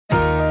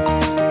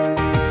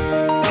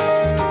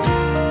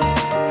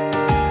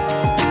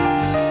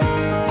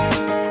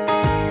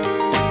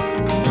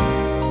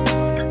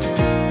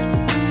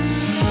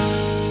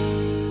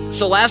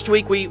So last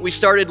week we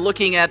started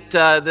looking at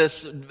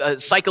this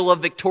cycle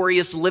of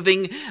victorious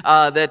living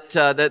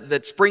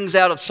that springs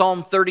out of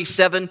Psalm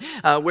 37,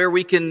 where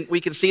we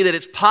can see that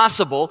it's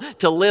possible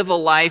to live a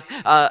life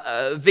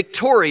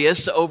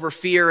victorious over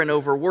fear and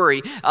over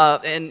worry.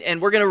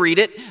 And we're going to read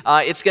it.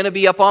 It's going to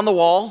be up on the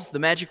wall, the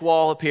magic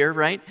wall up here,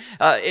 right?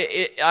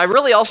 I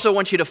really also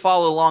want you to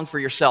follow along for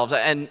yourselves.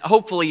 And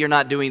hopefully you're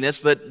not doing this,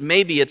 but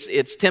maybe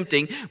it's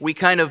tempting. We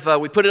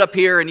put it up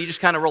here, and you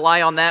just kind of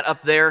rely on that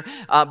up there.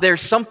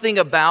 There's something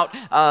about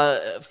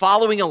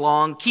following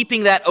along,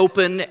 keeping that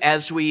open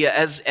as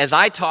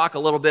I talk a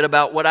little bit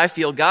about what I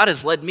feel God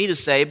has led me to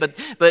say,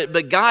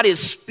 but God is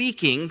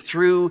speaking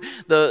through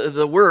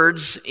the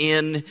words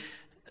in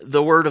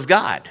the Word of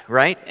God,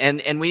 right?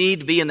 And we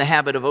need to be in the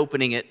habit of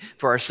opening it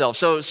for ourselves.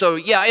 So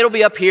yeah, it'll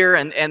be up here,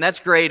 and that's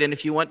great. And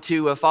if you want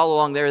to follow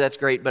along there, that's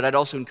great. But I'd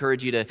also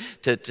encourage you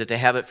to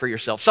have it for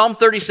yourself. Psalm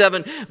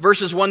 37,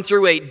 verses 1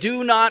 through 8.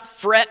 Do not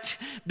fret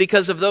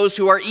because of those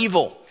who are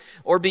evil,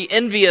 or be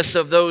envious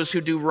of those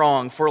who do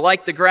wrong. For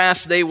like the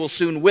grass, they will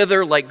soon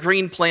wither. Like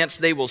green plants,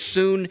 they will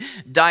soon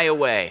die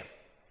away.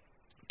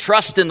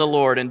 Trust in the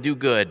Lord and do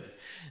good.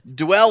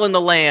 Dwell in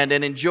the land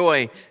and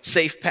enjoy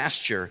safe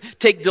pasture.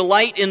 Take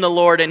delight in the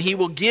Lord, and He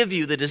will give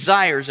you the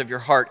desires of your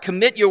heart.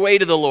 Commit your way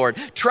to the Lord.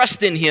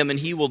 Trust in Him, and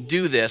He will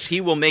do this. He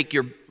will make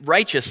your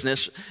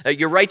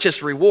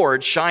righteous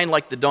reward shine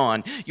like the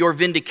dawn, your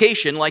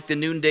vindication like the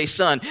noonday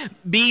sun.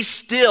 Be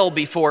still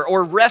before,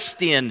 or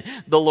rest in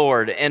the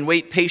Lord, and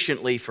wait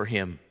patiently for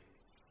Him.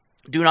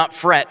 Do not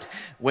fret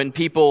when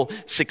people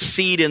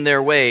succeed in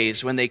their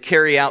ways, when they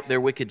carry out their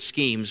wicked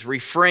schemes.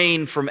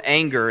 Refrain from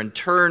anger and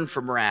turn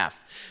from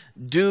wrath.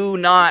 Do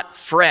not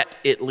fret,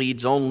 it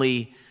leads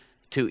only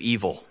to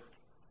evil.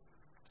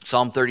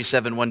 Psalm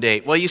 37,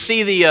 1-8. Well, you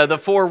see the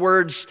four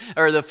words,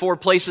 or the four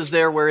places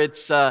there where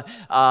it's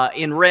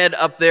in red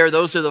up there.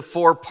 Those are the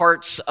four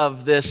parts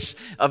of this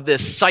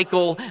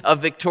cycle of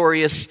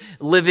victorious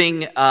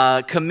living: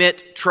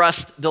 commit,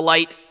 trust,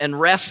 delight, and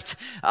rest.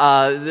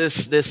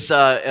 This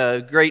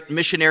great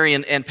missionary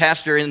and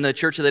pastor in the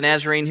Church of the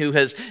Nazarene, who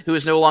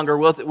is no longer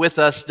with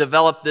us,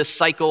 developed this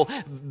cycle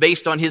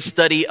based on his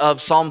study of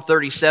Psalm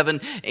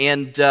 37,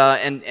 and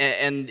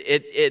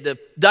the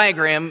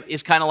diagram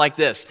is kind of like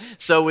this.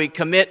 So we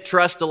commit,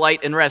 trust,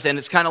 delight, and rest. And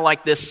it's kind of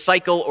like this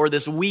cycle, or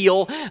this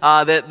wheel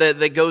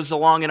that goes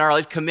along in our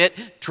life.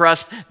 Commit,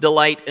 trust,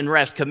 delight, and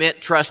rest.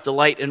 Commit, trust,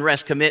 delight, and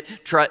rest. Commit,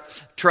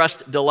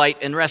 trust, delight,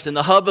 and rest. And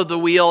the hub of the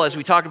wheel, as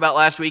we talked about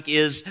last week,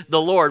 is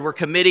the Lord. We're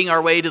committing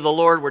our way to the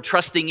Lord. We're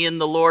trusting in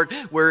the Lord.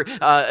 We're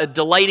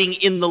delighting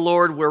in the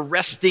Lord. We're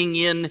resting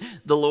in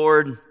the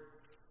Lord.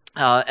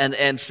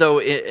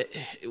 So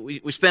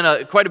we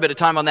spent quite a bit of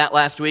time on that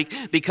last week,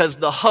 because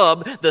the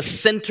hub, the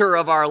center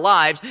of our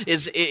lives,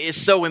 is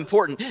so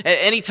important.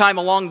 Anytime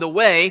along the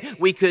way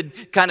we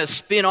could kind of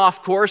spin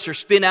off course, or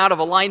spin out of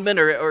alignment,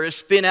 or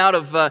spin out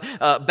of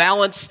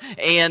balance,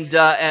 and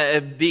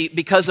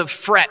because of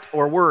fret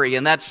or worry.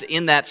 And that's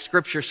in that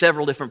scripture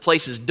several different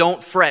places.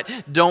 Don't fret,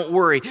 don't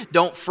worry,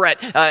 don't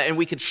fret. And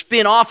we could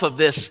spin off of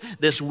this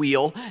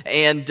wheel.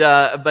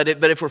 But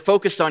if we're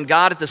focused on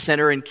God at the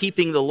center and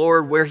keeping the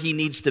Lord where He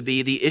needs to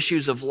be, the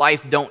issues of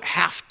life don't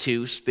have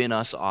to spin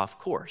us off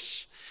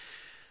course.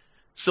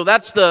 So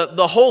that's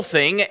the whole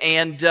thing,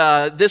 and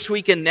this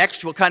week and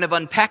next we'll kind of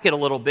unpack it a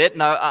little bit,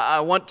 and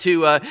I want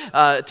to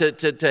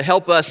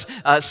help us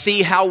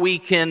see how we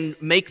can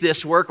make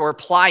this work or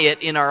apply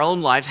it in our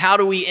own lives. How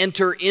do we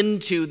enter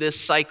into this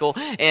cycle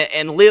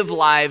and live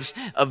lives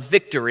of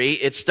victory?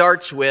 It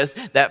starts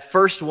with that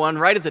first one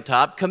right at the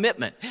top: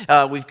 commitment.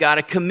 We've got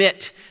to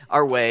commit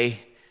our way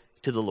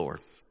to the Lord.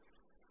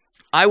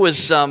 I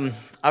was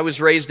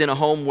raised in a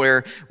home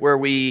where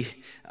we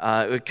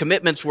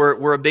commitments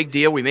were a big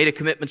deal. We made a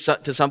commitment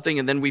to something,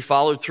 and then we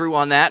followed through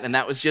on that, and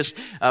that was just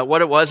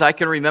what it was. I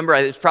can remember,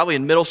 it's probably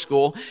in middle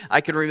school,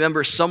 I can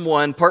remember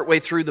someone partway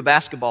through the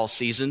basketball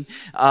season,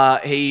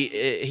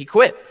 he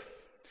quit.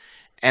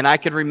 And I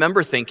could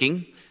remember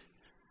thinking,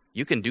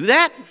 you can do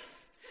that?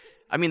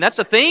 I mean, that's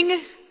a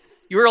thing?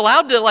 You were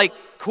allowed to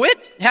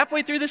quit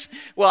halfway through this?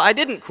 Well, I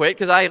didn't quit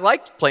because I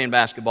liked playing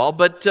basketball,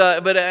 but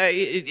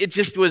it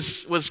just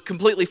was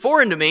completely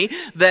foreign to me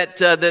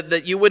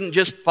that you wouldn't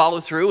just follow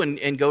through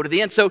and go to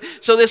the end. So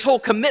this whole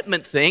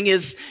commitment thing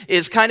is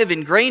kind of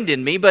ingrained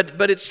in me,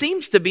 but it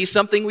seems to be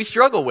something we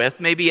struggle with,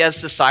 maybe as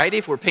society,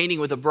 if we're painting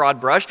with a broad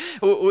brush.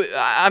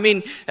 I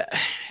mean,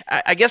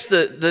 I guess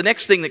the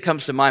next thing that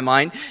comes to my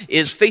mind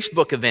is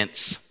Facebook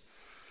events.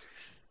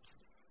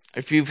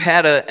 If you've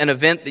had an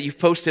event that you've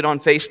posted on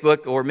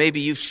Facebook, or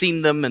maybe you've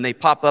seen them and they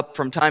pop up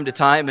from time to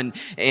time, and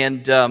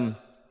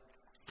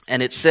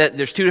it said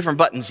there's two different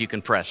buttons you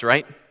can press,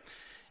 right?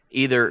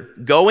 Either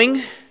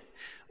going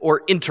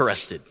or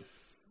interested,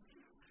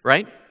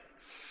 right?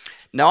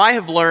 Now, I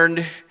have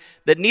learned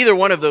that neither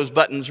one of those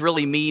buttons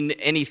really mean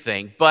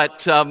anything,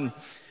 but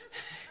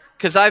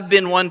because I've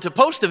been one to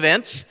post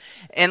events,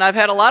 and I've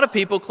had a lot of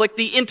people click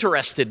the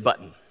interested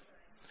button.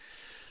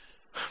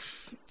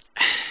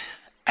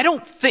 I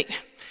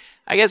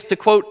I guess to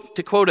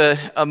quote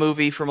a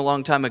movie from a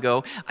long time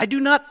ago, I do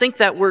not think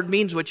that word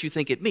means what you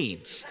think it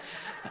means.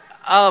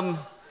 I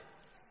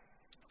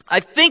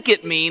think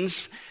it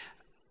means,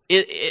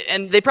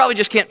 and they probably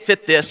just can't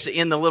fit this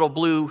in the little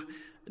blue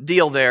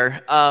deal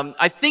there.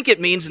 I think it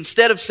means,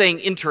 instead of saying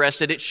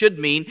interested, it should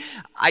mean,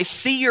 I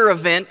see your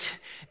event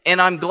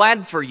and I'm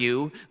glad for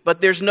you,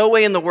 but there's no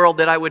way in the world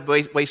that I would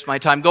waste my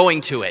time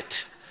going to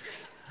it.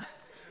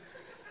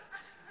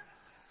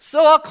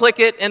 So I'll click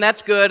it, and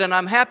that's good, and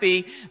I'm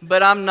happy,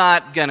 but I'm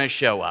not going to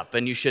show up,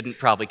 and you shouldn't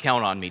probably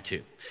count on me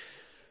to.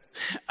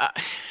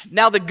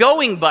 Now, the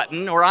going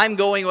button, or I'm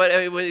going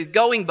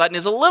button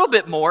is a little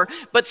bit more,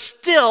 but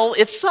still,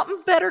 if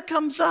something better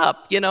comes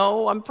up,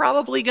 I'm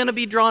probably going to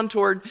be drawn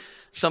toward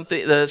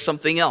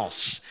something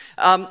else.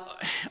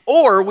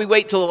 Or we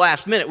wait till the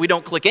last minute. We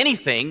don't click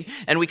anything,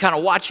 and we kind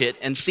of watch it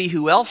and see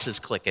who else is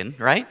clicking,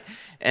 right?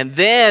 And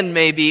then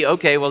maybe,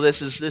 okay, well,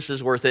 this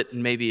is worth it,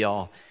 and maybe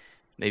I'll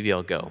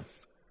go.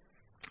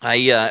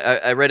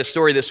 I read a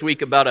story this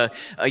week about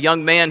a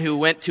young man who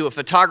went to a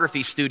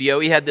photography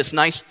studio. He had this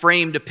nice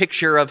framed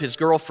picture of his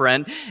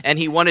girlfriend, and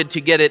he wanted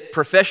to get it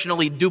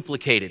professionally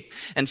duplicated.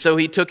 And so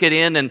he took it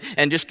in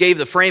and just gave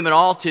the frame and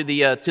all to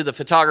the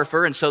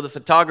photographer. And so the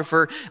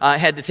photographer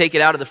had to take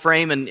it out of the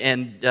frame and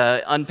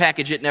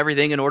unpackage it and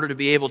everything in order to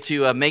be able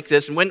to make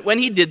this. And when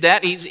he did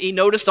that, he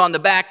noticed on the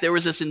back there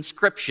was this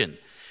inscription,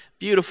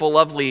 beautiful,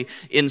 lovely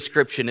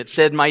inscription. It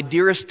said, "My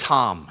dearest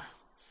Tom,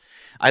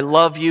 I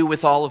love you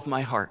with all of my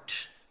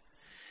heart.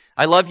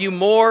 I love you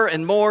more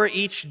and more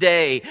each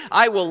day.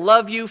 I will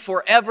love you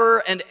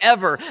forever and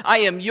ever. I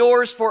am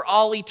yours for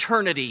all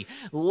eternity.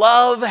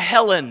 Love,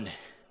 Helen.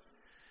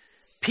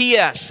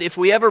 P.S. If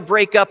we ever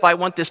break up, I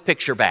want this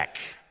picture back."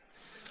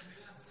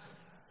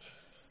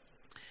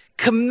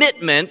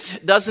 Commitment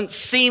doesn't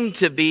seem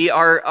to be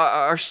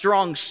our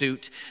strong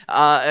suit.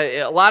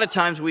 A lot of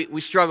times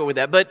we struggle with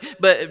that.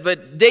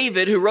 But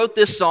David, who wrote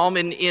this psalm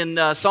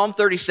in Psalm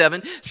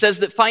 37, says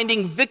that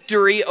finding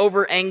victory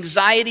over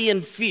anxiety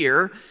and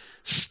fear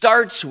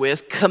starts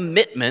with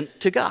commitment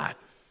to God.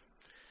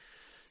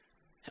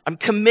 I'm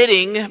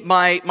committing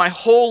my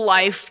whole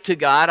life to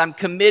God. I'm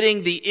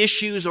committing the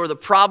issues or the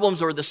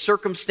problems or the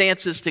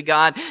circumstances to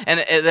God, and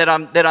that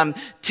I'm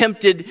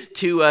tempted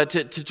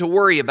to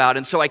worry about.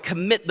 And so I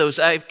commit those.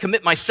 I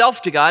commit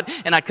myself to God,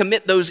 and I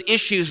commit those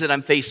issues that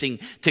I'm facing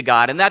to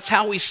God. And that's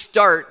how we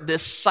start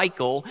this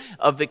cycle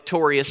of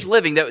victorious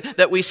living.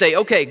 That we say,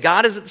 okay,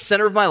 God is at the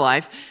center of my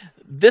life.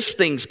 This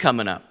thing's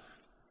coming up.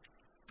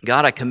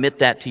 God, I commit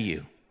that to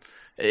you.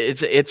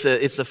 It's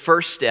the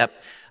first step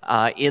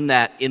in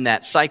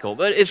that cycle.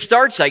 But it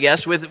starts, I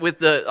guess, with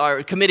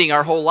committing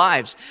our whole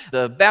lives.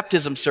 The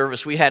baptism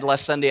service we had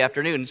last Sunday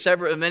afternoon,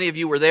 many of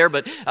you were there,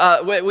 but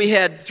we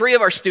had 3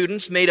 of our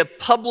students made a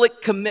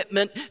public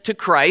commitment to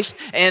Christ,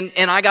 and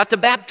I got to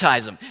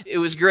baptize them. It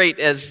was great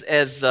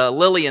as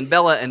Lily and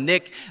Bella and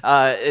Nick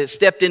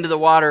stepped into the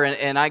water,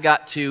 and I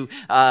got to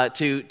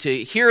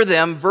hear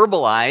them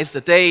verbalize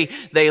that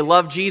they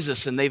love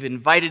Jesus, and they've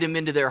invited him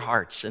into their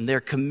hearts, and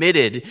they're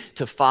committed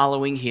to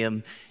following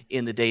him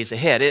in the days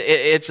ahead.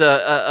 It's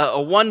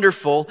a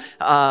wonderful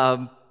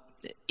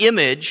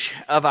image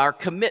of our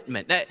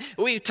commitment. Now,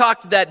 we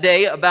talked that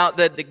day about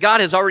that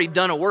God has already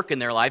done a work in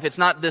their life. It's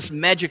not this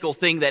magical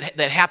thing that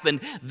happened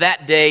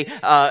that day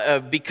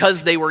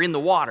because they were in the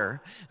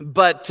water,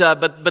 but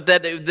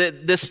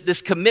that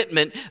this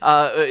commitment,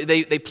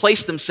 they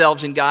place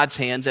themselves in God's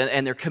hands,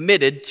 and they're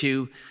committed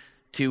to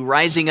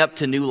rising up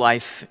to new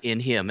life in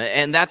him.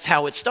 And that's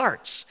how it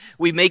starts.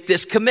 We make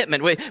this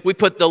commitment. We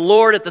put the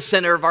Lord at the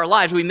center of our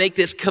lives. We make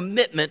this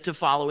commitment to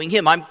following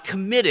him. I'm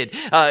committed.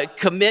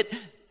 Commit,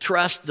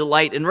 trust,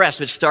 delight, and rest.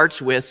 It starts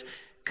with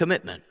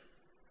commitment.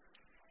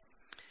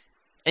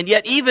 And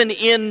yet, even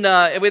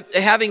with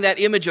having that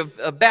image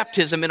of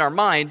baptism in our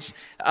minds,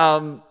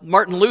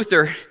 Martin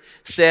Luther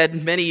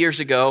said many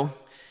years ago,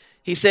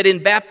 he said,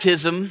 in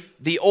baptism,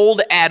 the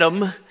old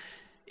Adam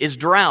is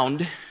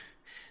drowned,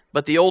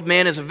 but the old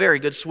man is a very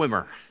good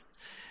swimmer.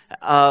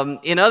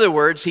 In other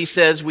words, he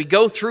says we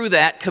go through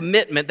that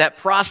commitment, that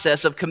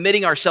process of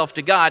committing ourselves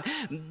to God,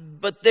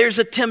 but there's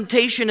a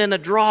temptation and a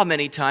draw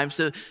many times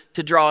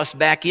to draw us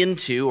back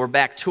into or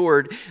back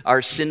toward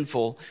our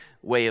sinful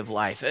way of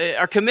life.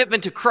 Our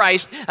commitment to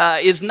Christ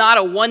is not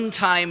a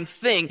one-time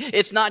thing.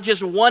 It's not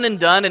just one and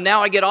done, and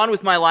now I get on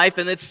with my life,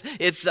 and it's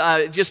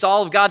just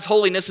all of God's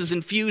holiness is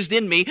infused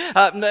in me.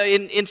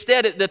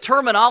 Instead, the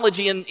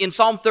terminology in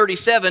Psalm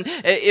 37,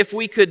 if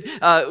we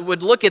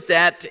would look at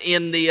that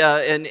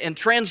and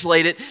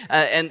translate it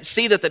and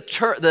see that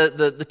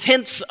the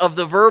tense of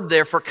the verb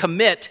there for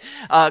commit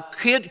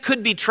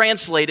could be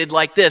translated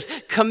like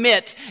this: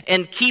 commit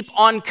and keep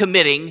on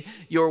committing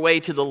your way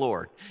to the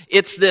Lord.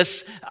 It's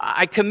this,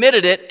 I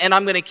committed it, and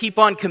I'm going to keep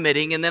on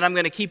committing, and then I'm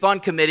going to keep on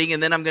committing,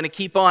 and then I'm going to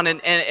keep on.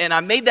 And I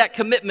made that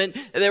commitment.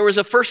 There was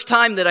a first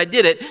time that I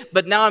did it,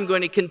 but now I'm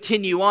going to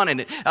continue on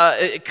in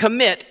it.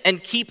 Commit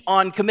and keep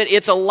on committing.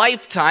 It's a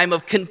lifetime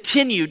of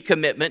continued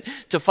commitment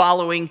to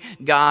following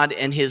God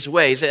and His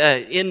ways.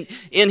 In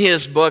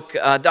his book,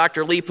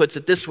 Dr. Lee puts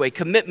it this way: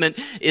 commitment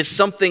is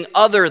something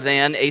other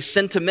than a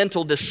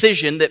sentimental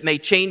decision that may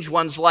change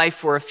one's life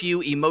for a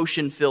few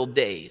emotion-filled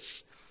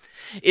days.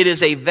 It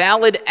is a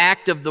valid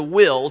act of the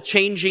will,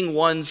 changing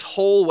one's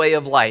whole way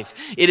of life.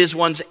 It is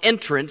one's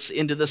entrance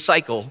into the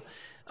cycle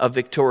of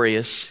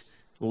victorious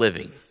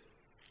living.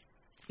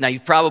 Now,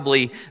 you've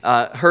probably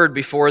heard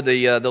before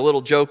the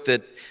little joke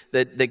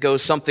that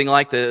goes something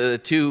like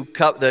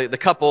the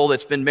couple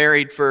that's been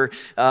married for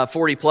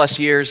 40 plus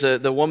years.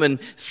 The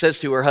woman says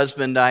to her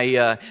husband,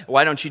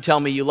 "Why don't you tell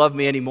me you love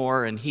me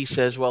anymore?" And he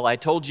says, "Well, I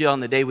told you on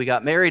the day we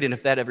got married, and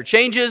if that ever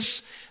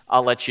changes,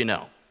 I'll let you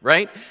know."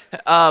 Right?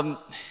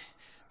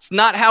 It's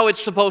not how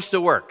it's supposed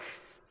to work.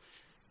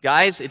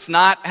 Guys, it's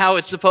not how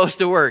it's supposed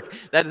to work.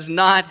 That is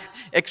not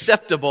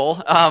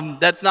acceptable.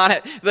 That's not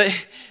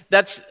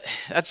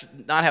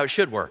how it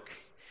should work.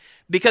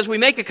 Because we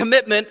make a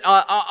commitment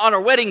on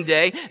our wedding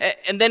day,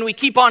 and then we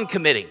keep on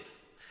committing.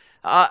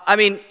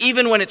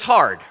 Even when it's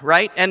hard,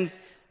 right? And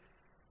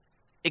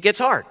it gets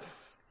hard.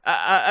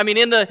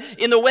 In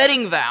the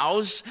wedding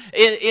vows,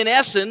 in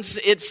essence,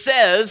 it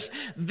says,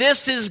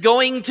 this is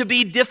going to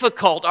be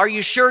difficult. Are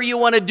you sure you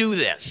want to do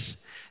this?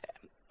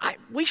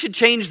 We should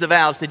change the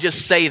vows to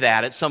just say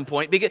that at some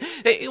point, because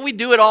we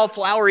do it all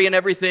flowery and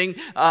everything,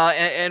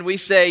 and we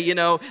say,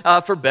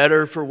 for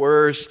better, for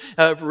worse,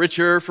 for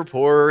richer, for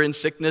poorer, in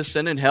sickness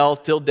and in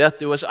health, till death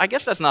do us. I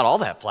guess that's not all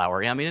that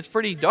flowery. It's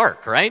pretty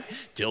dark, right?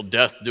 Till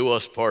death do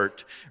us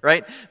part,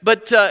 right?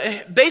 But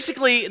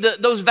basically,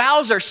 those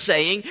vows are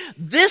saying,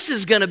 this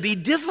is going to be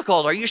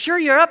difficult. Are you sure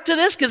you're up to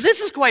this? Because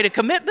this is quite a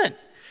commitment.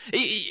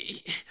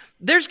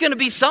 There's going to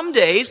be some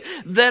days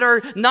that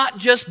are not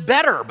just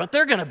better, but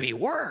they're going to be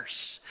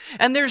worse.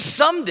 And there's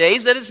some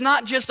days that it's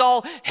not just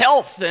all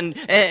health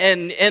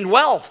and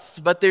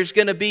wealth, but there's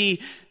going to be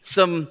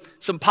some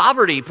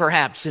poverty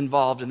perhaps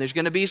involved, and there's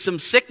going to be some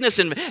sickness.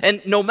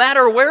 And no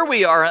matter where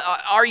we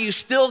are you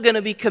still going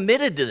to be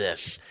committed to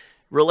this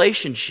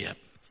relationship?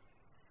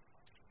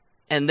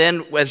 And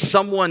then as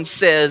someone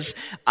says,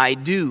 I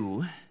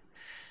do,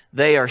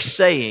 they are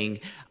saying,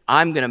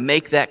 I'm going to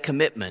make that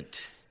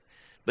commitment.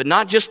 But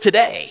not just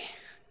today,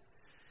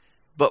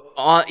 but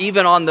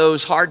even on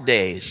those hard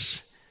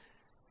days,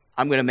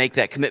 I'm going to make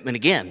that commitment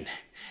again.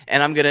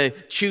 And I'm going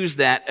to choose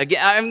that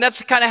again.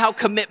 That's kind of how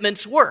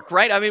commitments work,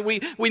 right?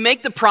 We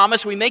make the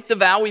promise, we make the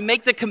vow, we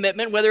make the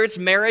commitment, whether it's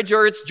marriage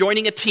or it's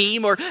joining a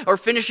team or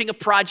finishing a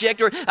project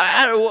or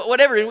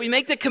whatever. We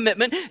make the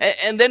commitment,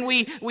 and then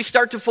we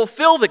start to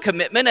fulfill the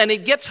commitment, and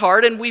it gets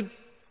hard, and we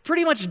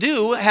pretty much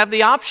do have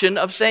the option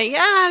of saying,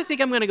 I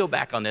think I'm going to go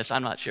back on this.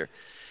 I'm not sure.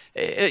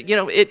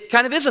 It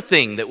kind of is a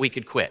thing that we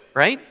could quit,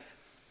 right?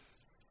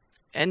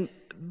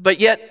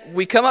 But yet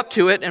we come up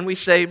to it and we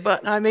say,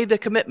 but I made the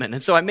commitment.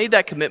 And so I made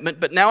that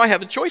commitment, but now I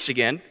have a choice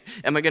again.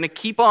 Am I going to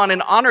keep on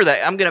and honor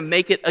that? I'm going to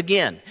make it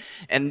again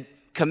and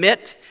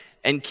commit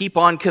and keep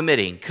on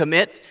committing.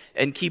 Commit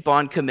and keep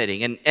on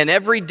committing. And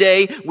every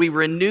day we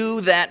renew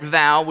that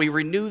vow, we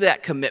renew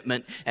that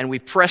commitment, and we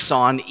press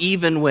on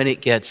even when it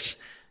gets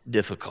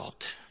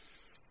difficult.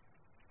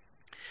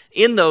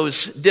 In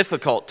those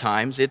difficult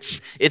times,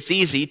 it's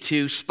easy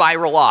to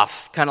spiral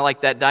off, kind of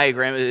like that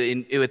diagram,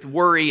 with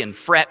worry and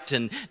fret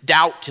and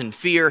doubt and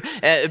fear.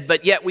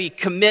 But yet we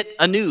commit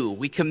anew.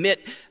 We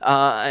commit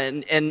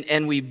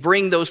and we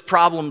bring those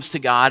problems to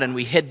God, and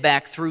we head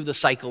back through the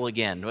cycle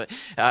again.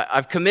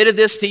 I've committed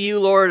this to you,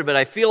 Lord, but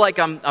I feel like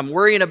I'm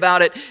worrying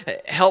about it.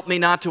 Help me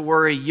not to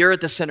worry. You're at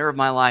the center of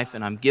my life,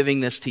 and I'm giving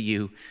this to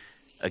you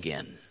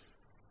again.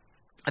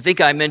 I think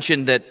I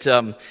mentioned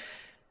that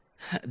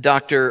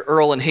Dr.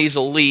 Earl and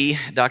Hazel Lee,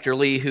 Dr.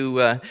 Lee,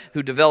 who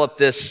developed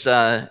this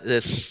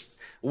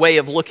way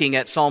of looking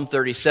at Psalm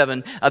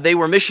 37. They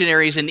were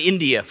missionaries in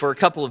India for a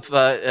couple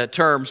of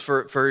terms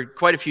for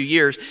quite a few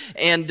years.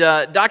 And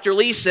Dr.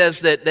 Lee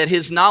says that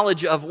his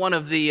knowledge of one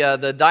of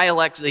the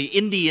dialects, the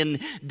Indian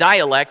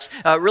dialects,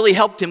 really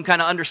helped him kind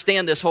of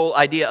understand this whole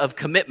idea of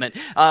commitment.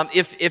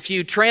 If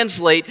you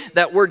translate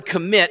that word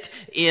commit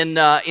in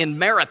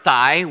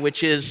Marathi,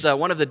 which is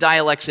one of the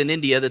dialects in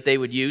India that they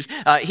would use,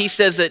 he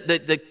says that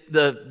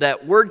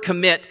that word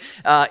commit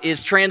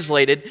is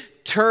translated,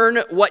 turn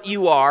what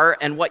you are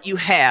and what you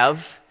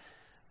have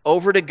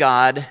over to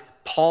God,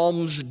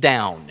 palms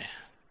down.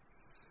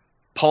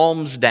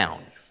 Palms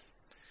down.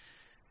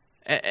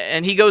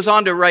 And he goes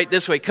on to write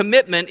this way: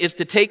 commitment is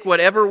to take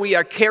whatever we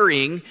are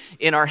carrying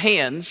in our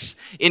hands,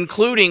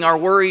 including our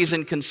worries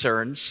and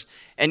concerns,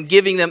 and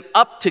giving them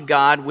up to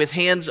God with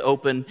hands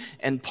open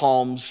and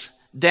palms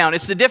down.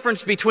 It's the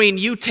difference between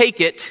you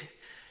take it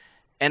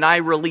and I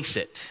release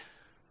it.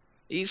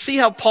 You see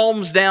how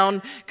palms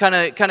down kind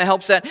of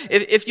helps that?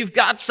 If you've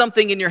got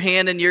something in your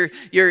hand and you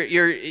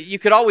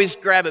could always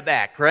grab it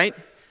back, right?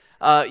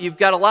 you've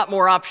got a lot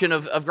more option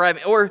of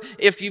grabbing. Or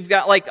if you've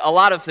got like a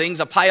lot of things,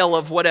 a pile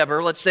of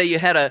whatever, let's say you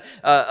had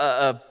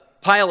a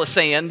pile of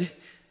sand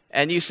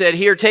and you said,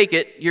 here, take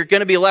it, you're going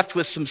to be left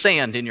with some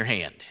sand in your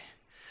hand.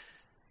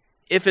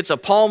 If it's a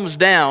palms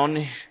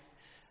down,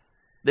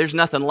 there's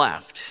nothing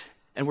left.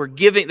 And we're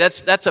giving,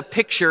 that's a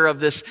picture of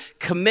this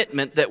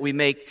commitment that we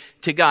make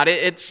to God.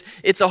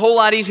 It's a whole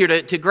lot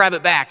easier to grab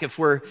it back if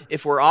we're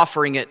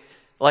offering it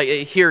like,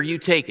 here, you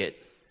take it.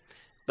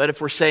 But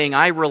if we're saying,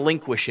 I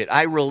relinquish it,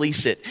 I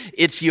release it,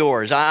 it's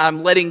yours,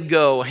 I'm letting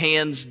go,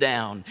 hands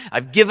down,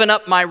 I've given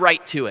up my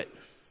right to it,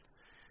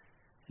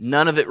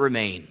 none of it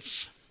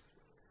remains.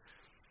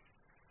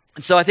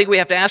 And so I think we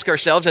have to ask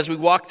ourselves as we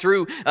walk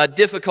through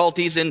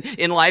difficulties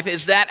in life,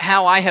 is that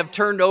how I have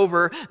turned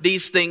over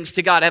these things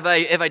to God? Have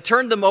I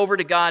turned them over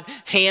to God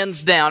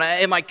hands down?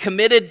 Am I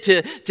committed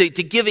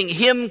to giving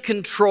Him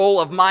control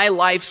of my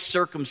life's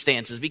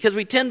circumstances? Because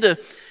we tend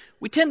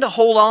to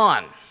hold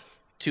on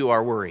to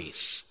our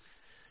worries.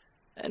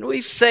 And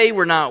we say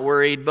we're not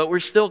worried, but we're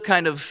still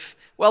kind of,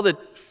 well,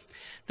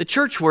 the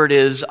church word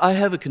is, I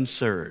have a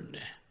concern.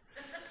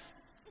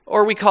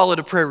 Or we call it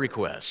a prayer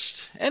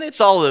request. And it's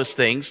all those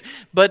things,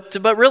 but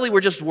really we're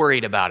just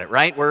worried about it,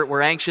 right?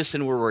 We're anxious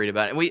and we're worried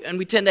about it. And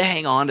we tend to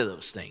hang on to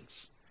those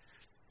things.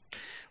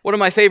 One of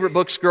my favorite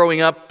books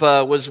growing up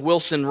was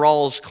Wilson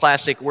Rawls'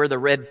 classic, Where the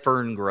Red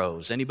Fern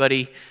Grows.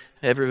 Anybody?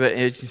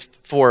 Everybody,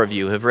 4 of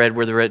you have read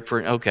Where the Red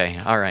Fern... Okay,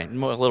 all right, a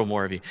little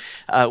more of you.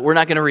 We're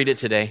not going to read it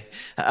today.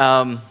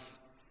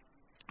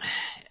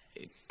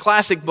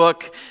 Classic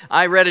book.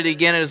 I read it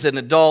again as an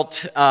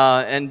adult,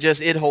 and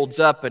just it holds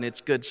up, and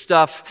it's good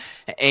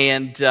stuff.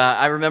 And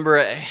I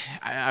remember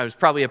I was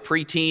probably a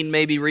preteen,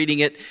 maybe reading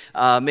it,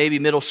 maybe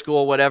middle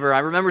school, whatever. I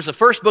remember it's the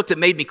first book that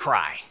made me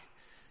cry.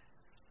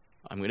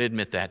 I'm going to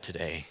admit that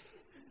today.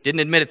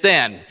 Didn't admit it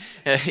then,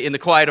 in the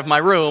quiet of my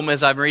room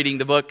as I'm reading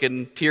the book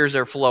and tears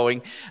are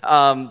flowing.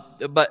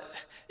 But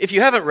if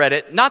you haven't read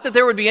it, not that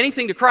there would be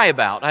anything to cry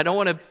about. I don't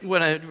want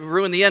to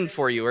ruin the end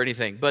for you or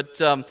anything.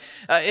 But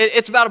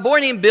it's about a boy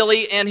named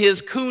Billy and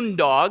his coon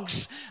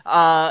dogs,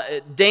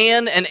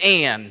 Dan and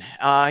Ann.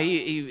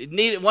 He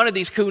needed one of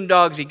these coon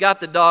dogs. He got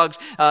the dogs,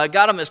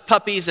 got them as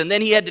puppies, and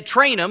then he had to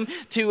train them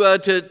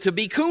to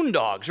be coon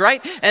dogs,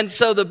 right? And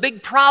so the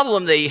big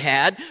problem that he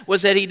had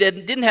was that he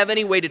didn't have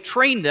any way to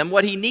train them.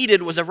 What he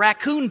needed was a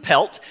raccoon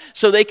pelt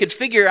so they could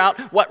figure out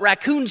what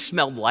raccoons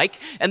smelled like.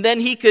 And then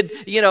he could,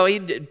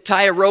 he'd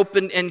tie a rope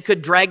and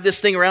could drag this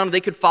thing around. They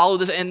could follow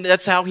this, and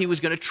that's how he was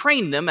going to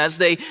train them as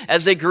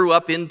they grew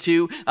up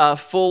into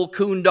full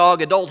coon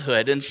dog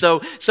adulthood. And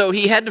so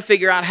he had to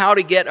figure out how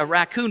to get a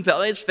raccoon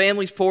pelt. His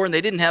family's poor, and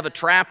they didn't have a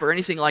trap or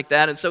anything like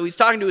that. And so he's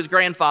talking to his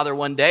grandfather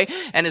one day,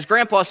 and his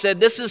grandpa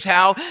said, "This is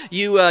how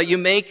you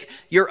make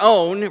your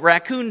own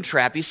raccoon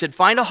trap." He said,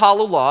 "Find a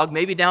hollow log,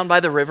 maybe down by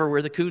the river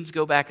where the coons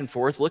go back and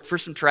forth. Look for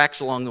some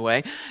tracks along the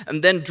way,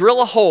 and then drill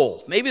a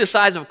hole, maybe the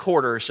size of a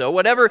quarter or so,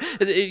 whatever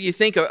you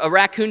think a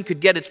raccoon could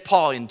get its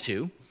paw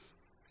into."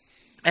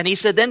 And he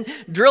said, then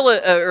drill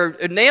or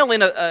nail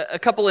in a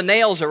couple of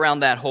nails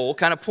around that hole,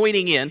 kind of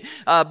pointing in,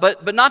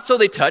 but not so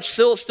they touch,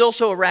 still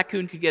so a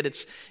raccoon could get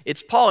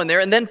its paw in there,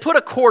 and then put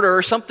a quarter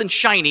or something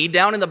shiny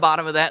down in the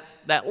bottom of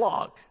that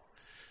log.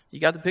 You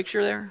got the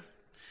picture there?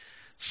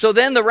 So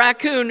then the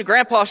raccoon,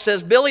 Grandpa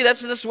says, "Billy,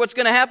 this is what's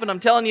going to happen. I'm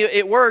telling you,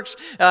 it works.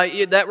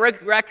 That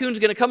raccoon's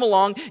going to come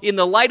along in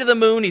the light of the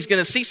moon. He's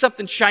going to see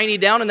something shiny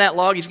down in that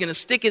log. He's going to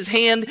stick his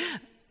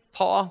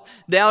paw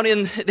down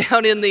in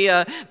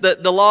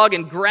the log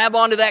and grab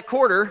onto that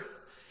quarter,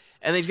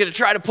 and he's going to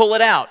try to pull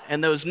it out.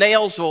 And those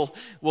nails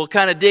will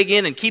kind of dig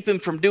in and keep him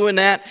from doing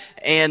that,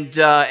 and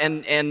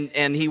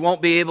he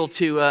won't be able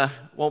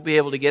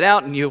to get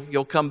out. And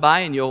you'll come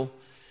by and you'll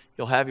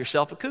have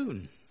yourself a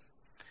coon."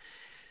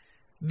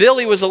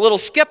 Billy was a little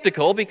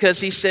skeptical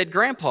because he said,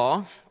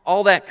 "Grandpa,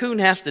 all that coon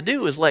has to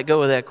do is let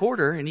go of that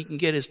quarter, and he can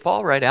get his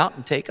paw right out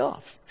and take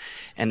off."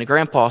 And the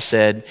grandpa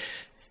said,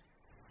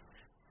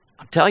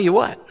 "I'll tell you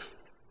what,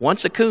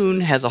 once a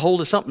coon has a hold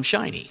of something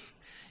shiny,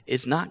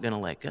 it's not going to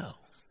let go."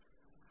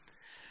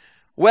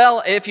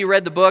 Well, if you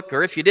read the book,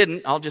 or if you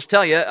didn't, I'll just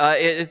tell you,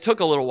 it took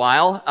a little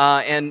while,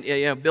 and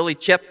Billy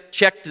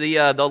checked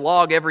the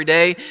log every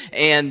day,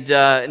 and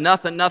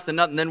nothing.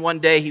 Then one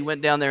day he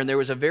went down there, and there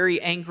was a very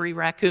angry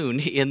raccoon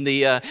in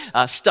the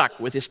stuck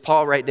with his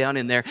paw right down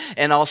in there.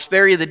 And I'll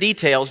spare you the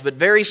details, but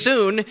very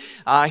soon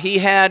he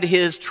had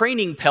his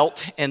training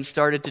pelt and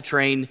started to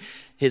train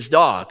his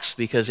dogs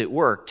because it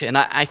worked. And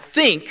I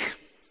think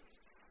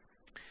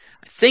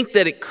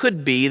that it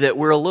could be that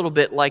we're a little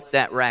bit like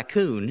that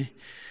raccoon,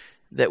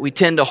 that we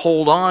tend to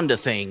hold on to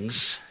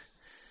things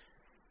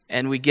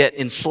and we get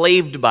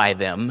enslaved by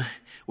them.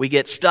 We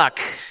get stuck,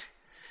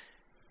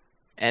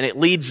 and it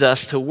leads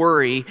us to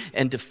worry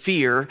and to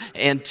fear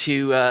and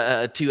to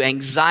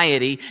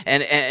anxiety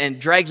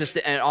and drags us.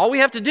 And all we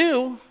have to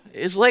do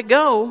is let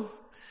go,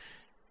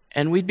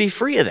 and we'd be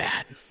free of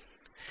that.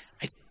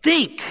 I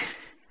think,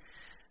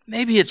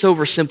 maybe it's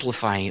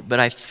oversimplifying it, but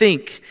I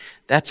think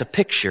that's a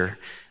picture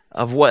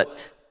of what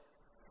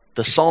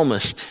the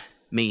psalmist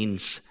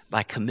means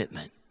by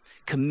commitment.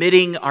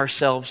 committing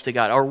ourselves to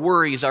God. Our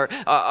worries,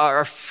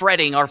 our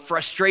fretting, our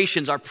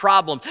frustrations, our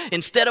problems,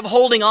 instead of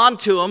holding on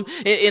to them,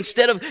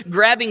 instead of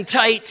grabbing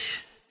tight,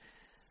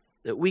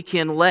 that we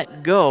can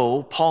let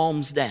go,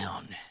 palms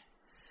down,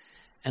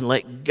 and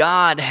let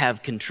God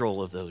have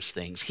control of those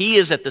things. He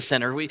is at the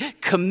center. We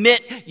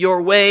commit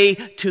your way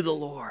to the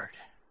Lord.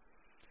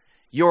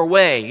 Your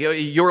way,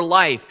 your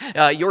life,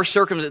 your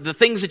circumstances, the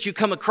things that you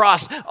come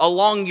across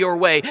along your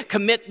way.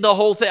 Commit the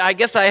whole thing. I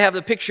guess I have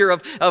the picture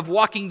of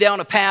walking down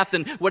a path,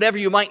 and whatever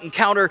you might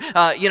encounter,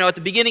 at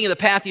the beginning of the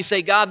path, you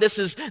say, God, this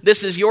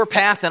is your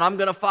path, and I'm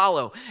going to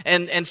follow.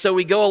 And so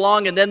we go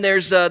along, and then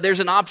there's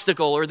an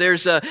obstacle, or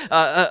there's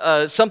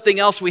something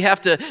else we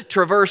have to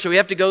traverse, or we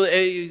have to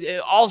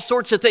go, all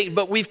sorts of things.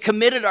 But we've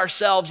committed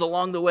ourselves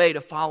along the way to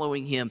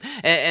following Him,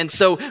 and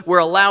so we're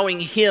allowing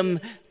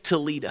Him to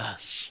lead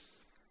us.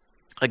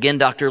 Again,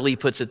 Dr. Lee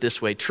puts it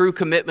this way: true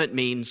commitment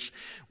means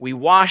we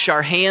wash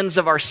our hands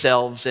of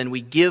ourselves and we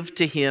give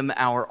to Him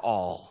our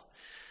all.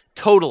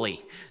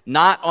 Totally,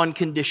 not on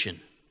condition.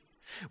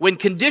 When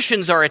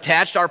conditions are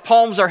attached, our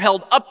palms are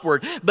held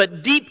upward,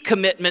 but deep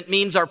commitment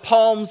means our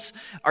palms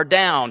are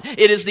down.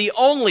 It is the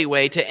only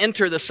way to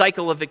enter the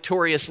cycle of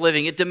victorious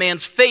living. It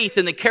demands faith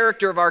in the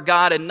character of our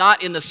God and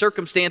not in the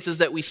circumstances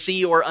that we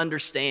see or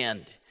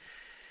understand.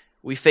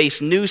 We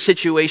face new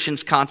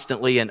situations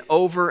constantly, and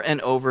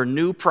over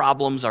new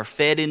problems are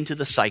fed into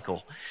the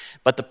cycle.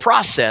 But the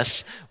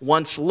process,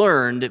 once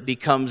learned,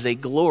 becomes a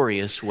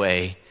glorious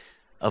way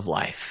of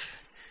life.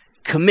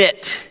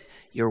 Commit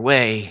your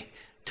way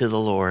to the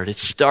Lord. It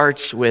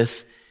starts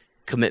with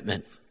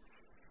commitment.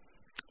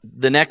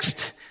 The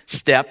next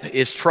step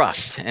is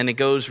trust, and it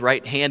goes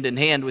right hand in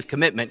hand with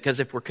commitment, because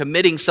if we're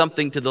committing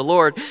something to the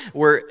Lord,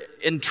 we're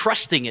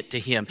entrusting it to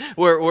Him.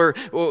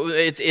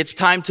 It's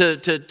time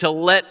to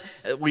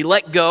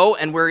let go,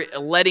 and we're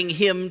letting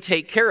Him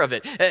take care of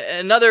it.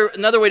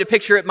 Another way to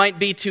picture it might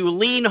be to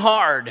lean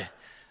hard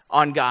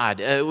on God.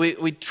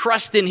 We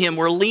trust in Him.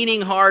 We're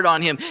leaning hard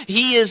on Him.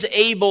 He is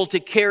able to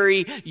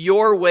carry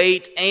your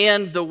weight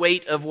and the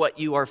weight of what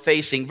you are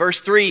facing. Verse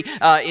 3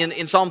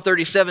 in Psalm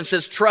 37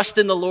 says, trust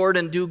in the Lord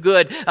and do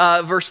good.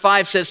 Verse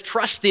 5 says,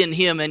 trust in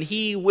Him and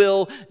He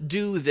will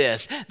do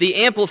this. The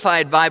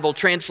Amplified Bible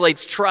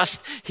translates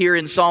trust here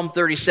in Psalm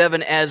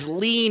 37 as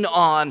lean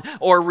on,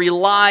 or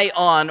rely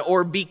on,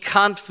 or be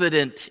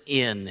confident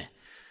in.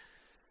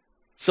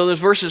 So those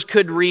verses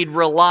could read,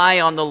 rely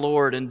on the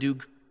Lord and do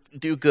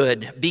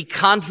good. Be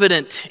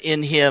confident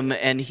in Him,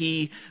 and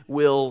He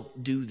will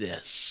do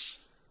this.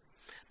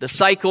 The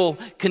cycle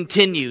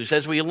continues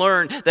as we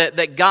learn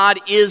that God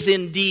is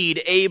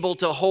indeed able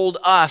to hold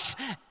us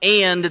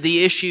and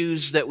the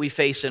issues that we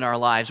face in our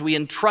lives. We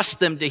entrust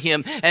them to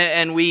Him,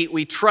 and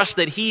we trust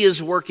that He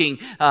is working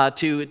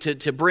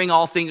to bring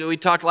all things. We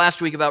talked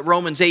last week about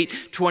Romans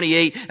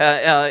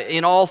 8:28.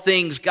 In all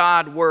things,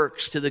 God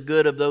works to the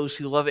good of those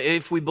who love it.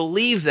 If we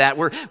believe that,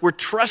 we're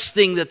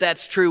trusting that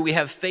that's true. We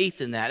have faith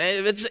in that.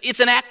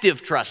 It's an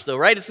active trust, though,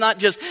 right? It's not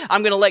just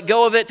I'm going to let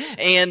go of it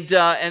and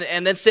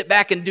then sit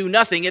back and do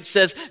nothing. It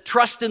says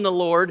trust in the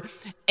Lord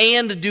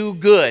and do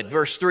good.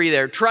 Verse 3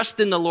 there.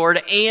 Trust in the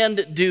Lord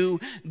and do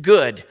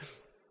good.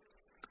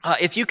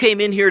 If you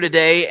came in here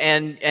today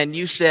and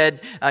you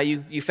said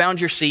you found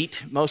your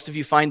seat, most of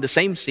you find the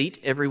same seat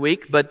every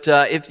week, but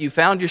if you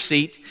found your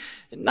seat,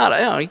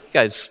 you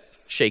guys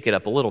shake it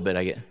up a little bit,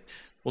 I guess.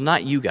 Well,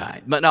 not you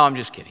guys, but no, I'm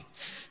just kidding.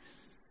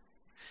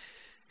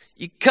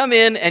 You come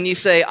in and you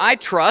say, I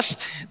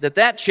trust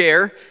that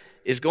chair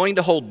is going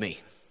to hold me.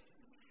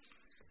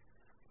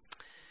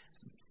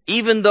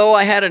 Even though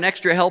I had an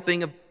extra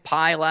helping of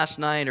pie last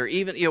night, or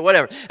even,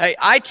 whatever.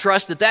 I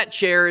trust that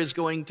chair is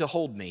going to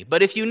hold me.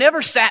 But if you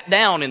never sat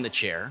down in the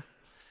chair,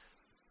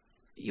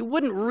 you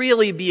wouldn't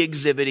really be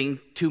exhibiting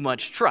too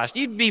much trust.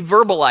 You'd be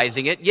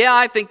verbalizing it. Yeah,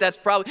 I think that's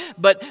probably,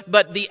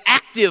 but the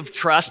active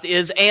trust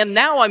is, and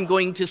now I'm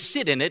going to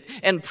sit in it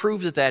and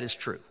prove that is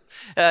true.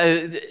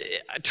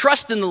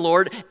 Trust in the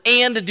Lord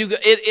and do good.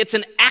 It's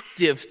an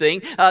active thing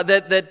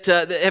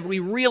that have we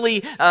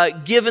really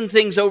given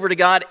things over to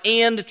God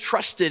and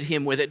trusted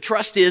Him with it.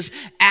 Trust is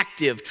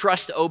active.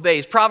 Trust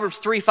obeys. Proverbs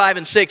 3, 5,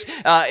 and 6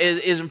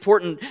 is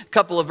important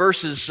couple of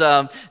verses.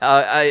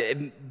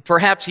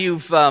 Perhaps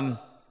you've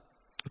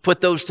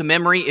put those to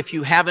memory. If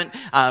you haven't,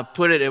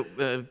 put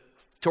it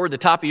toward the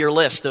top of your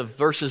list of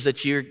verses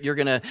that you're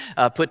going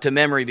to put to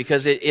memory,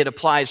 because it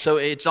applies. So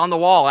it's on the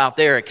wall out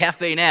there at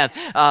Cafe Naz.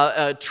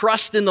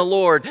 Trust in the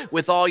Lord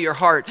with all your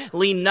heart.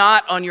 Lean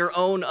not on your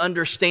own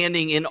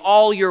understanding. In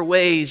all your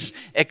ways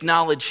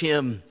acknowledge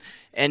Him,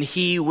 and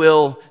He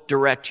will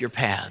direct your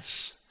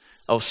paths.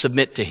 Oh,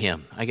 submit to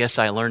Him. I guess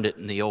I learned it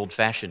in the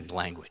old-fashioned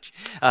language.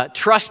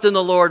 Trust in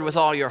the Lord with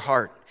all your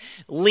heart.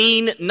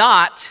 Lean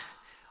not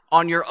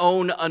on your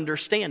own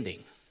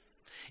understanding.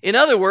 In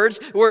other words,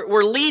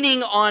 we're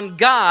leaning on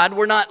God.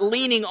 We're not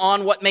leaning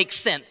on what makes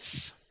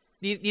sense.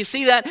 You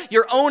see that?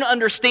 Your own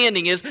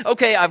understanding is,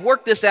 okay, I've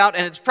worked this out,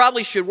 and it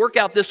probably should work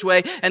out this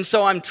way, and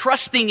so I'm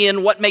trusting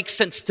in what makes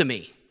sense to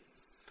me.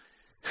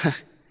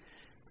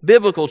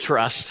 Biblical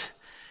trust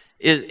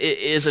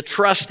is a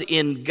trust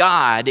in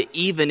God,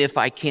 even if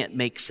I can't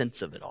make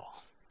sense of it all.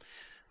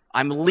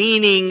 I'm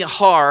leaning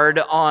hard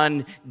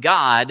on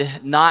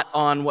God, not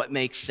on what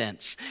makes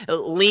sense.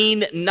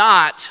 Lean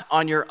not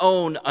on your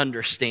own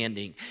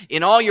understanding.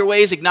 In all your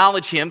ways,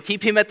 acknowledge him.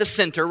 Keep him at the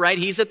center, right?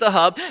 He's at the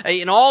hub.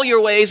 In all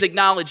your ways,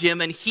 acknowledge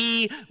him, and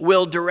he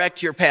will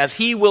direct your paths.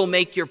 He will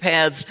make your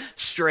paths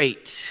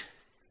straight.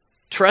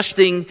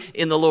 Trusting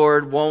in the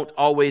Lord won't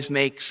always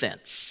make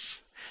sense.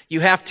 You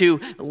have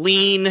to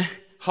lean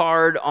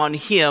hard on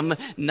him,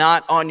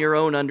 not on your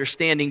own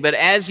understanding. But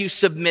as you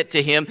submit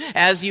to him,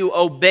 as you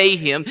obey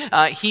him,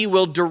 he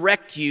will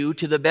direct you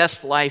to the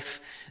best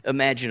life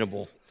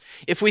imaginable.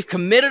 If we've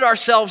committed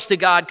ourselves to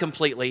God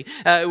completely,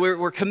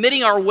 we're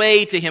committing our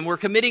way to him, we're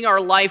committing our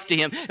life to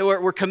him,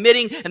 we're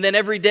committing, and then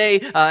every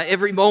day,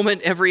 every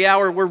moment, every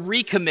hour, we're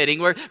recommitting,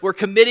 we're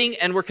committing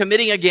and we're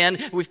committing again.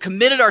 We've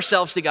committed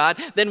ourselves to God,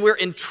 then we're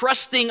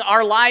entrusting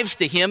our lives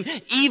to him,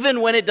 even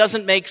when it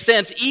doesn't make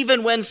sense,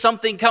 even when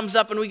something comes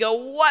up and we go,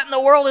 what in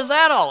the world is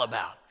that all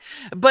about?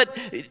 But,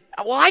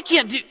 well, I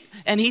can't do...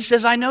 And he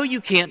says, I know you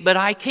can't, but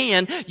I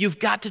can. You've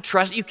got to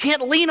trust. You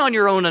can't lean on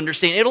your own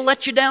understanding. It'll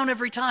let you down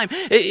every time.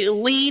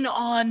 Lean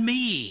on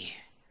me,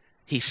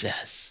 he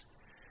says.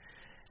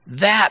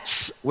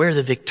 That's where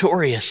the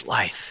victorious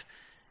life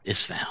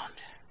is found.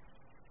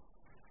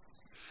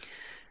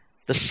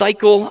 The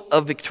cycle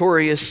of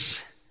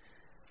victorious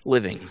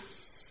living.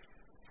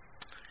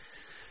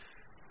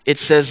 It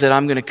says that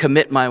I'm going to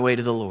commit my way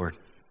to the Lord,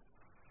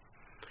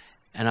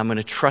 and I'm going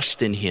to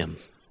trust in him.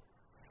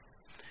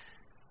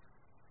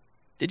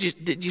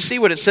 Did you see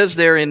what it says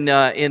there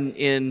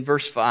in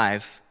verse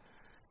 5?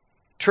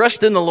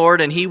 Trust in the Lord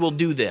and he will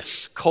do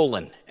this,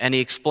 and he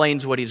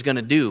explains what he's going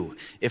to do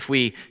if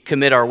we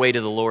commit our way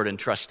to the Lord and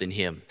trust in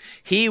him.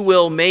 He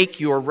will make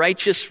your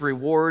righteous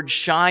reward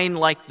shine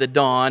like the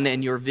dawn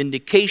and your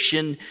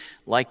vindication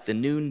like the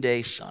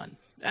noonday sun.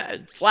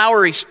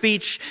 Flowery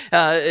speech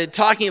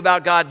talking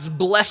about God's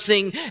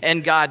blessing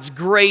and God's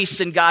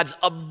grace and God's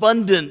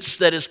abundance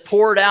that is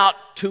poured out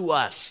to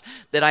us,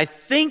 that I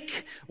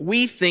think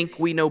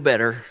we know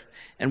better,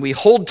 and we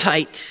hold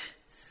tight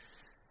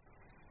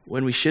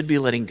when we should be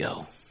letting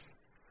go.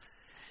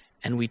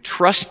 And we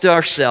trust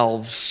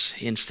ourselves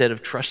instead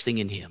of trusting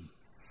in him.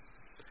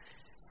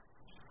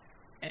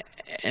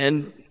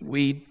 And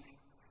we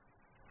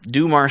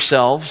doom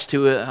ourselves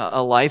to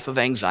a life of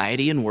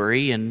anxiety and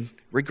worry and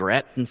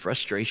regret and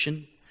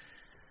frustration,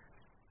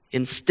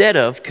 instead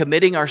of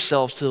committing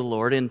ourselves to the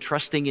Lord and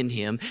trusting in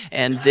him,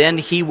 and then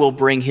he will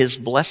bring his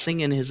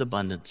blessing and his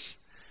abundance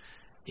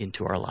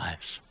into our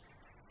lives.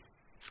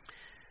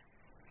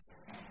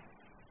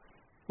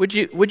 Would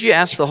you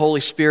ask the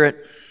Holy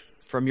Spirit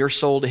from your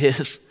soul to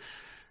his?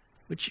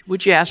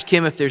 Would you ask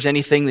him if there's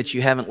anything that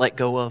you haven't let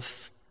go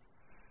of?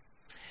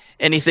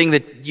 Anything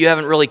that you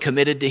haven't really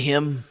committed to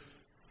him?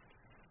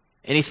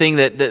 Anything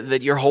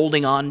that you're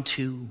holding on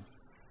to?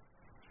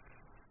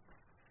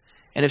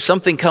 And if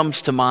something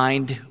comes to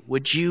mind,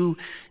 would you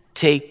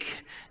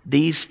take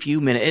these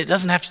few minutes? It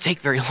doesn't have to take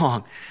very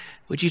long.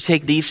 Would you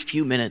take these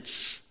few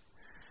minutes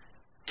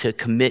to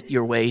commit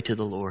your way to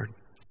the Lord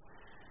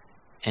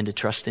and to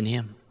trust in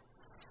him?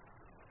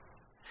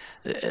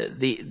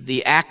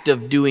 The act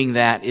of doing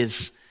that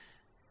is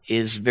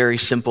very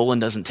simple and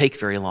doesn't take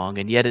very long,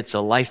 and yet it's a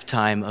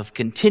lifetime of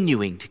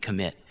continuing to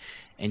commit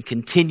and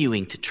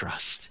continuing to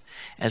trust.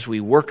 As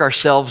we work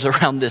ourselves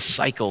around this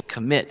cycle,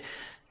 commit,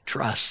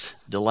 trust,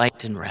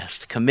 delight, and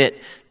rest.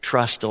 Commit,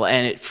 trust,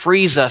 and it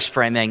frees us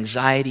from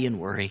anxiety and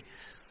worry.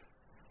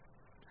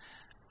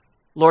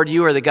 Lord,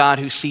 you are the God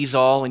who sees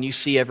all, and you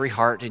see every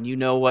heart, and you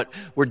know what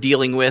we're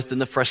dealing with and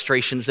the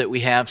frustrations that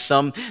we have.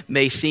 Some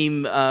may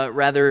seem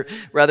rather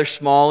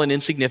small and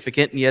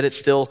insignificant, and yet it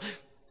still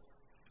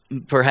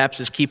perhaps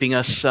is keeping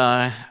us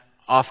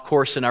off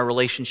course in our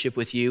relationship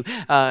with you.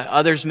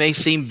 Others may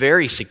seem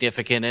very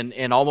significant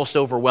and almost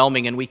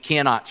overwhelming, and we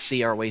cannot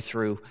see our way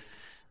through.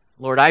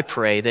 Lord, I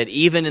pray that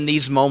even in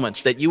these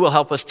moments that you will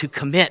help us to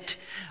commit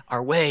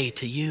our way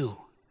to you,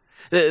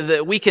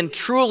 that we can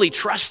truly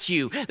trust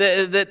you,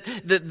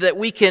 that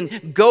we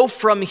can go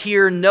from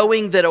here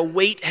knowing that a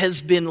weight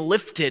has been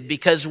lifted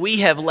because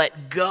we have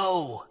let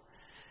go,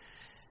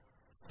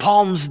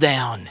 palms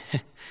down,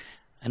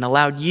 and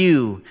allowed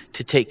you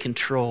to take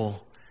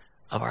control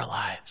of our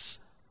lives.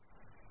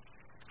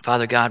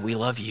 Father God, we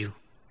love you.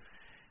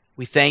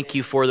 We thank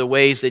you for the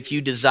ways that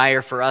you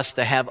desire for us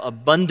to have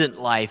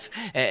abundant life,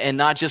 and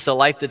not just a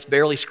life that's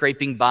barely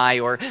scraping by,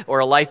 or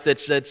a life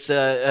that's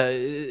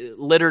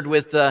littered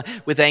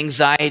with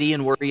anxiety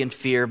and worry and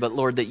fear, but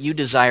Lord, that you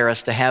desire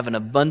us to have an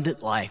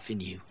abundant life in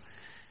you.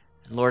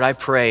 And Lord, I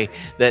pray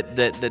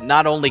that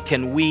not only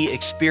can we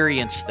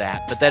experience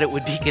that, but that it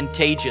would be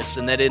contagious,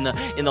 and that in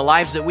the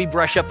lives that we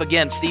brush up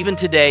against, even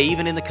today,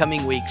 even in the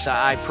coming weeks,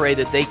 I pray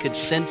that they could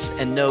sense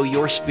and know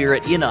your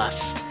Spirit in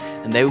us,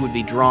 and they would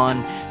be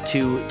drawn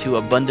to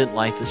abundant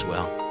life as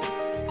well.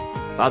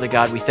 Father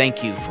God, we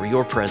thank you for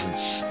your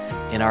presence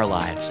in our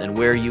lives and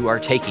where you are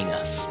taking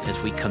us as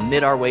we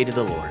commit our way to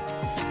the Lord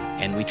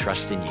and we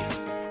trust in you.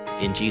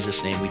 In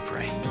Jesus' name we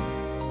pray.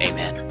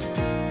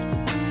 Amen.